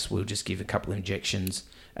mild case, we'll just give a couple of injections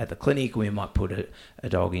at the clinic. We might put a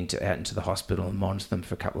dog out into the hospital and monitor them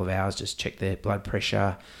for a couple of hours, just check their blood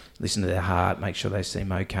pressure, listen to their heart, make sure they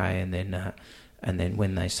seem okay, and then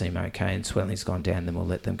when they seem okay and swelling's gone down, then we'll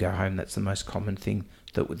let them go home. That's the most common thing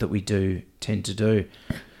that we tend to do.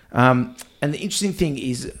 And the interesting thing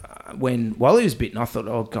is, when Wally was bitten, I thought,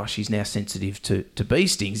 oh gosh, he's now sensitive to bee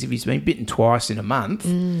stings. If he's been bitten twice in a month,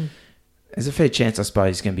 there's a fair chance, I suppose,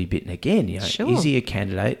 he's going to be bitten again. Sure. Is he a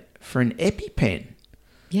candidate for an EpiPen?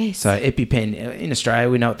 Yes. So EpiPen, in Australia,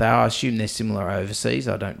 we know what they are. I assume they're similar overseas.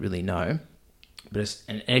 I don't really know. But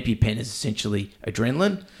an EpiPen is essentially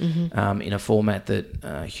adrenaline in a format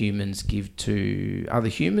that humans give to other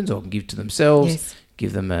humans or can give to themselves. Yes.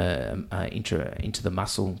 Give them into the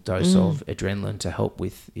muscle dose of adrenaline to help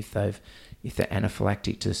with if they're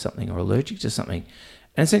anaphylactic to something or allergic to something.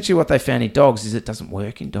 And essentially what they found in dogs is it doesn't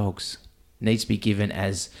work in dogs. It needs to be given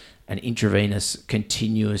as an intravenous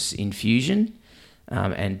continuous infusion.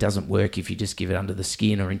 And doesn't work if you just give it under the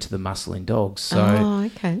skin or into the muscle in dogs. So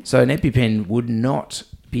an EpiPen would not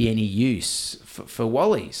be any use for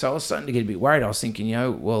Wally. So I was starting to get a bit worried. I was thinking,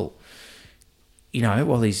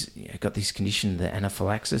 Wally's got this condition, the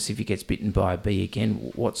anaphylaxis, if he gets bitten by a bee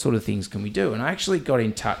again, what sort of things can we do? And I actually got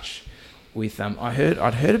in touch with, I'd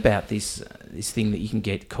heard about this thing that you can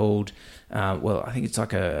get called, I think it's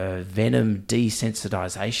like a venom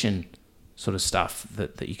desensitization sort of stuff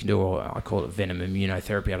that you can do, or I call it venom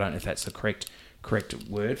immunotherapy. I don't know if that's the correct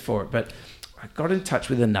word for it, but I got in touch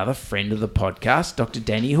with another friend of the podcast, Dr.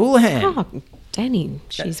 Danny Houlihan. Oh, Danny,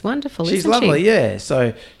 she's wonderful, she's isn't lovely, she? yeah.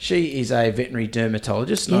 So she is a veterinary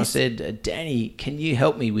dermatologist, and Yes. I said, Danny, can you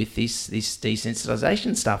help me with this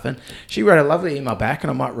desensitization stuff? And she wrote a lovely email back, and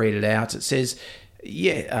I might read it out. It says,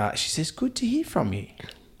 she says, good to hear from you.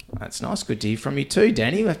 That's nice. Good to hear from you too,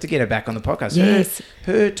 Danny. We'll have to get her back on the podcast. Yes.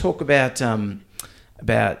 Her talk about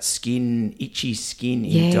skin, itchy skin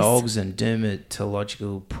in Yes. dogs and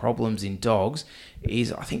dermatological problems in dogs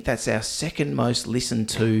is, I think that's our second most listened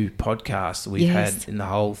to podcast that we've Yes. had in the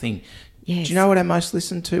whole thing. Yes. Do you know what our most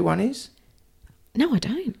listened to one is? No, I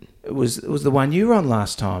don't. It was the one you were on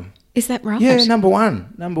last time. Is that right? Yeah, number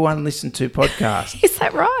one listened to podcast. Is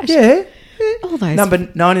that right? Yeah. All those. Number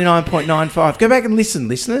 99.95. Go back and listen,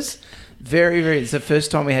 listeners. Very, very. It's the first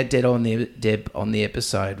time we had Deb on the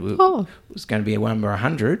episode. It was going to be a number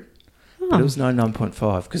 100, but it was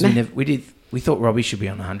 99.5 because we thought Robbie should be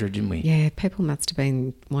on 100, didn't we? Yeah, people must have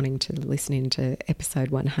been wanting to listen into episode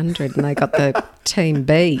 100 and they got the team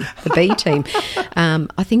B, the B team.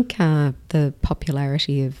 I think the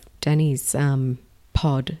popularity of Danny's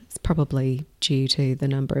pod is probably due to the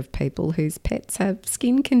number of people whose pets have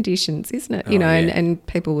skin conditions, isn't it? And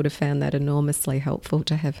people would have found that enormously helpful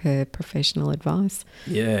to have her professional advice.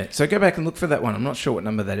 Yeah. So go back and look for that one. I'm not sure what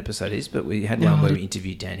number that episode is, but we had one where we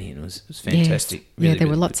interviewed Danny and it was fantastic. Yes. Really, there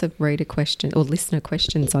were lots of reader questions or listener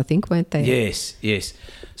questions, I think, weren't there? Yes.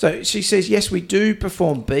 So she says, yes, we do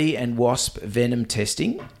perform bee and wasp venom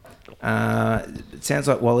testing. It sounds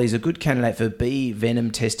like Wally's a good candidate for bee venom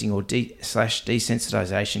testing or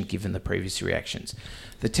desensitization given the previous reactions.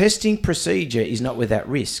 The testing procedure is not without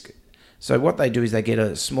risk. So what they do is they get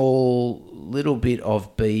a small little bit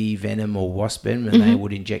of bee venom or wasp venom and they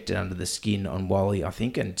would inject it under the skin on Wally, I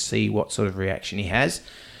think, and see what sort of reaction he has.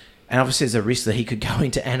 And obviously there's a risk that he could go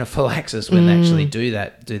into anaphylaxis when they actually do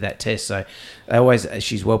that test. So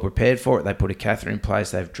she's well prepared for it. They put a catheter in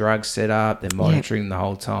place. They have drugs set up. They're monitoring the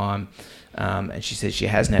whole time. And she says she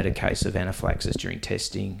hasn't had a case of anaphylaxis during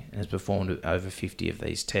testing and has performed over 50 of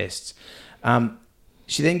these tests.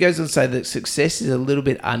 She then goes on to say that success is a little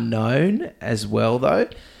bit unknown as well, though,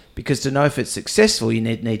 because to know if it's successful, you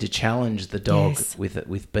need to challenge the dog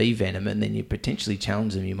with bee venom, and then you potentially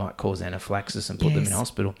challenge them. You might cause anaphylaxis and put them in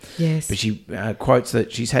hospital. Yes. But she quotes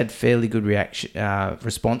that she's had fairly good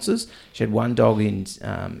responses. She had one dog in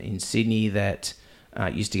Sydney that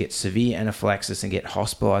used to get severe anaphylaxis and get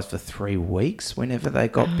hospitalised for 3 weeks whenever they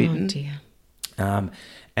got bitten. Dear.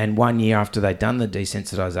 And 1 year after they'd done the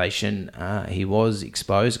desensitisation, he was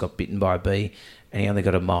exposed, got bitten by a bee, and he only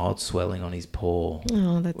got a mild swelling on his paw.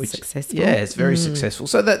 Oh, that's successful. Yeah, it's very successful.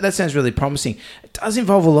 So that sounds really promising. It does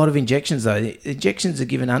involve a lot of injections, though. The injections are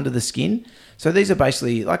given under the skin. So these are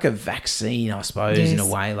basically like a vaccine, I suppose, in a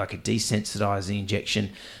way, like a desensitising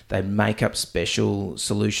injection. They make up special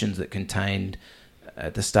solutions that contained,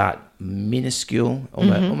 at the start, minuscule,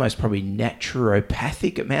 almost probably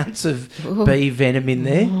naturopathic amounts of bee venom in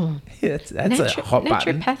there. Yeah, that's a hot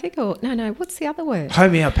button. Naturopathic or no? What's the other word?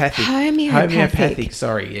 Homeopathic. Homeopathic.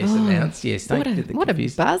 Sorry, yes, amounts. Yes, What a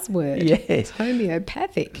buzzword. Yes,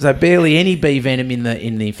 homeopathic. So barely any bee venom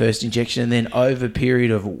in the first injection, and then over a period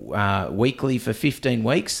of weekly for 15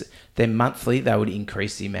 weeks, then monthly they would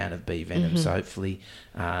increase the amount of bee venom. So hopefully,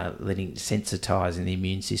 sensitizing the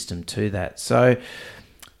immune system to that. So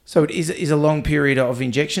it is a long period of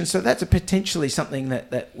injection. So that's potentially something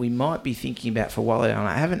that we might be thinking about for Wally. And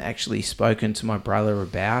I haven't actually spoken to my brother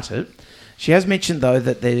about it. She has mentioned, though,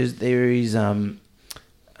 that there is a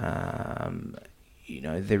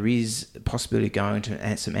possibility of going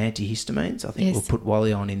to some antihistamines. I think we'll put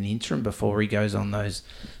Wally on in the interim before he goes on those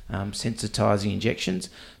sensitizing injections.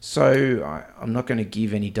 So I'm not going to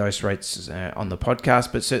give any dose rates on the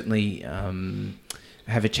podcast, but certainly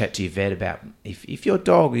have a chat to your vet about if your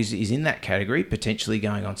dog is in that category, potentially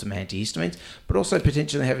going on some antihistamines, but also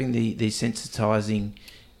potentially having the sensitizing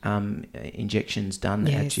injections done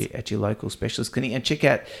at your local specialist clinic. And check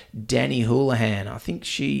out Danny Houlihan. I think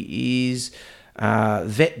she is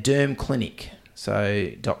Vet Derm Clinic.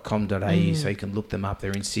 So .com.au, so you can look them up.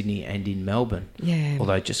 They're in Sydney and in Melbourne. Yeah.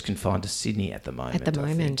 Although just confined to Sydney at the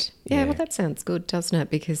moment. Yeah, well, that sounds good, doesn't it?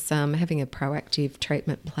 Because having a proactive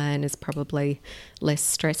treatment plan is probably less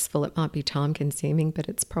stressful. It might be time consuming, but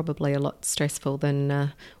it's probably a lot stressful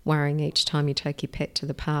than worrying each time you take your pet to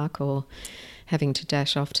the park or having to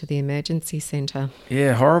dash off to the emergency centre.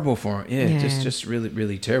 Yeah, horrible for him. Yeah, just really,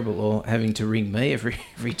 really terrible. Or having to ring me every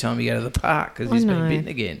time you go to the park because he's been bitten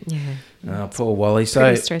again. Yeah. Oh, poor Wally.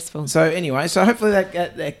 Pretty stressful. So anyway, hopefully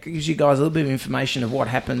that gives you guys a little bit of information of what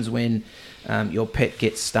happens when your pet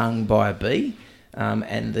gets stung by a bee,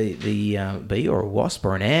 and the bee or a wasp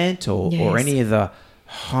or an ant or any of the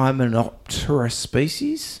Hymenoptera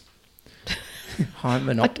species.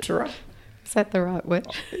 Hymenoptera. Is that the right word?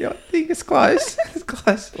 Yeah, I think it's close. It's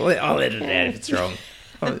close. I'll edit it out if it's wrong.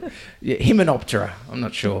 Hymenoptera. I'm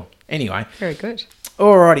not sure. Anyway. Very good.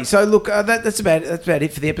 Alrighty, so look, that's about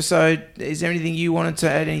it for the episode. Is there anything you wanted to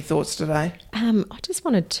add? Any thoughts today? I just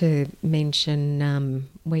wanted to mention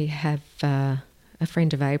we have a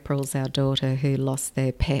friend of April's, our daughter, who lost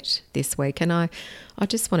their pet this week, and I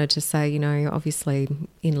just wanted to say, obviously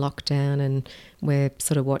in lockdown, and we're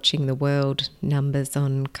sort of watching the world numbers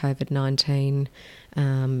on COVID-19.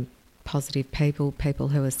 Positive people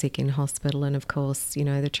who are sick in hospital, and of course,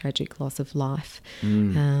 the tragic loss of life.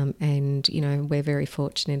 And, we're very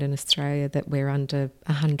fortunate in Australia that we're under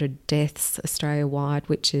 100 deaths Australia-wide,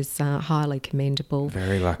 which is highly commendable.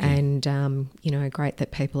 Very lucky. And, great that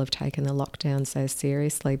people have taken the lockdown so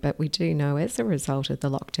seriously. But we do know as a result of the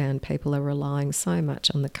lockdown, people are relying so much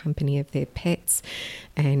on the company of their pets.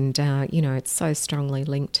 And, it's so strongly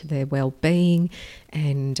linked to their well-being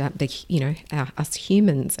and, us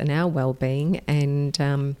humans and our well-being.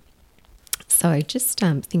 And so just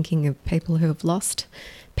thinking of people who have lost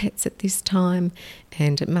pets at this time,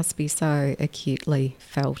 and it must be so acutely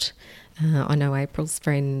felt. I know April's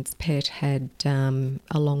friend's pet had a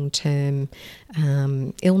long-term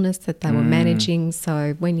illness that they were managing.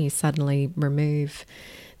 So when you suddenly remove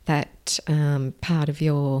that part of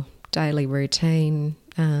your daily routine,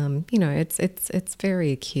 it's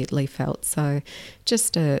very acutely felt. So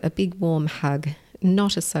just a big warm hug,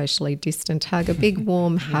 not a socially distant hug, a big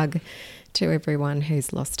warm hug to everyone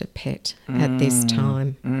who's lost a pet at this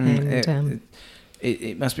time. And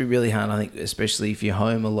it must be really hard, I think, especially if you're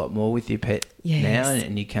home a lot more with your pet now,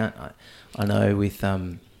 and you can't. I know with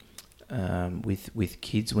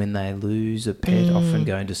kids, when they lose a pet, often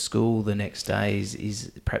going to school the next day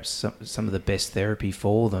is perhaps some of the best therapy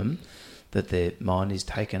for them. that their mind is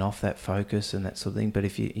taken off that focus and that sort of thing. But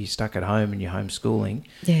if you're stuck at home and you're homeschooling,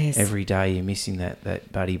 Yes. every day you're missing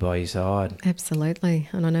that buddy by your side. Absolutely.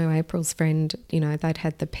 And I know April's friend, they'd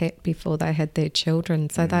had the pet before they had their children,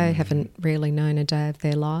 so they haven't really known a day of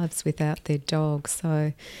their lives without their dog.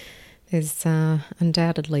 So there's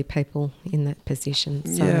undoubtedly people in that position.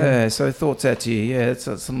 So. Yeah, so thoughts out to you. Yeah, it's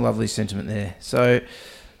some lovely sentiment there. So,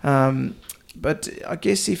 but I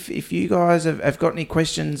guess if you guys have got any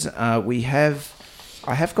questions, I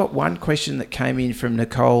have got one question that came in from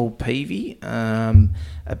Nicole Peavy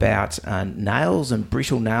about nails and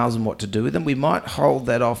brittle nails and what to do with them. We might hold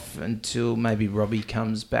that off until maybe Robbie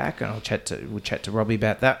comes back, and we'll chat to Robbie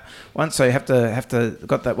about that one. So you have to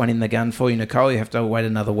got that one in the gun for you, Nicole. You have to wait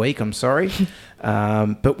another week. I'm sorry,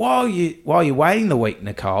 but while you're waiting the week,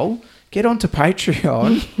 Nicole, get onto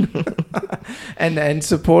Patreon and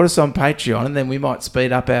support us on Patreon, and then we might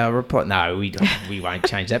speed up our reply. No, we won't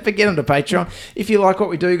change that. But get onto Patreon if you like what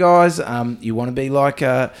we do, guys. You want to be like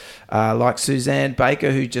Suzanne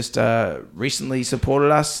Baker, who just recently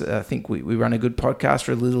supported us. I think we run a good podcast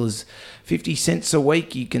for as little as 50 cents a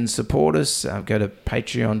week. You can support us. Go to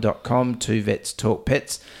patreon.com, 2Vets Talk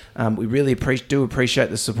Pets. We really appreciate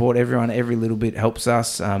the support. Everyone, every little bit helps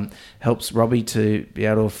us. Helps Robbie to be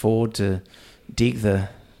able to afford to dig the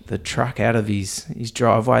truck out of his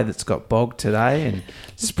driveway that's got bogged today and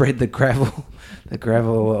spread the gravel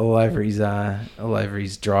all over his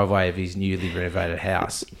driveway of his newly renovated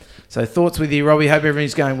house. So thoughts with you, Robbie. Hope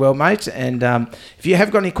everything's going well, mate. And if you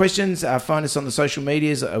have got any questions, find us on the social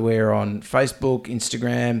medias. We're on Facebook,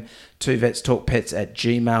 Instagram,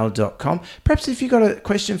 2vetstalkpets@gmail.com. Perhaps if you've got a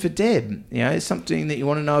question for Deb, something that you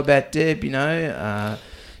want to know about Deb,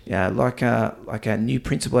 like our new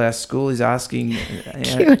principal at our school is asking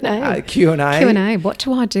Q&A. Q&A. What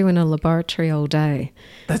do I do in a laboratory all day?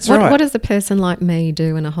 That's right. What does a person like me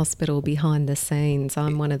do in a hospital behind the scenes?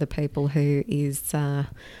 I'm one of the people who is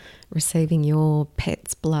receiving your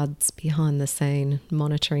pet's bloods behind the scene,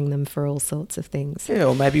 monitoring them for all sorts of things. Yeah,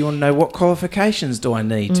 or maybe you want to know what qualifications do I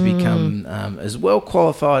need to become as well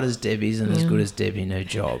qualified as Deb is and as good as Deb in her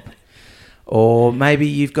job. Or maybe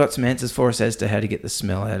you've got some answers for us as to how to get the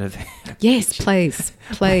smell out of it. Yes, please.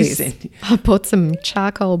 I bought some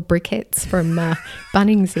charcoal briquettes from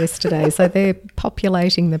Bunnings yesterday, so they're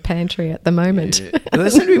populating the pantry at the moment. Yeah. Well, they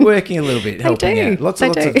seem to be working a little bit, helping out. Lots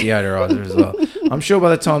of deodorizer as well. I'm sure by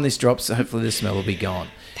the time this drops, hopefully the smell will be gone.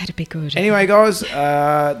 That'd be good. Anyway, guys,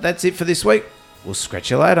 that's it for this week. We'll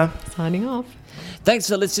scratch you later. Signing off. Thanks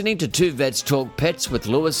for listening to 2Vets Talk Pets with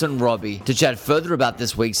Lewis and Robbie. To chat further about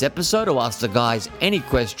this week's episode or ask the guys any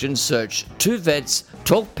questions, search 2Vets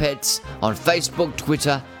Talk Pets on Facebook,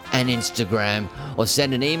 Twitter and Instagram, or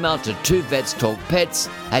send an email to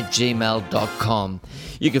 2vetstalkpets@gmail.com.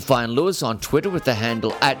 You can find Lewis on Twitter with the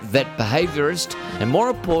handle @VetBehaviorist, and more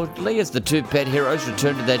importantly, as the two pet heroes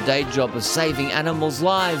return to their day job of saving animals'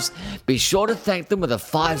 lives, be sure to thank them with a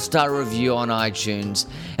 5-star review on iTunes.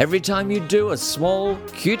 Every time you do, a small,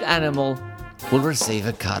 cute animal will receive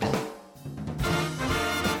a cuddle.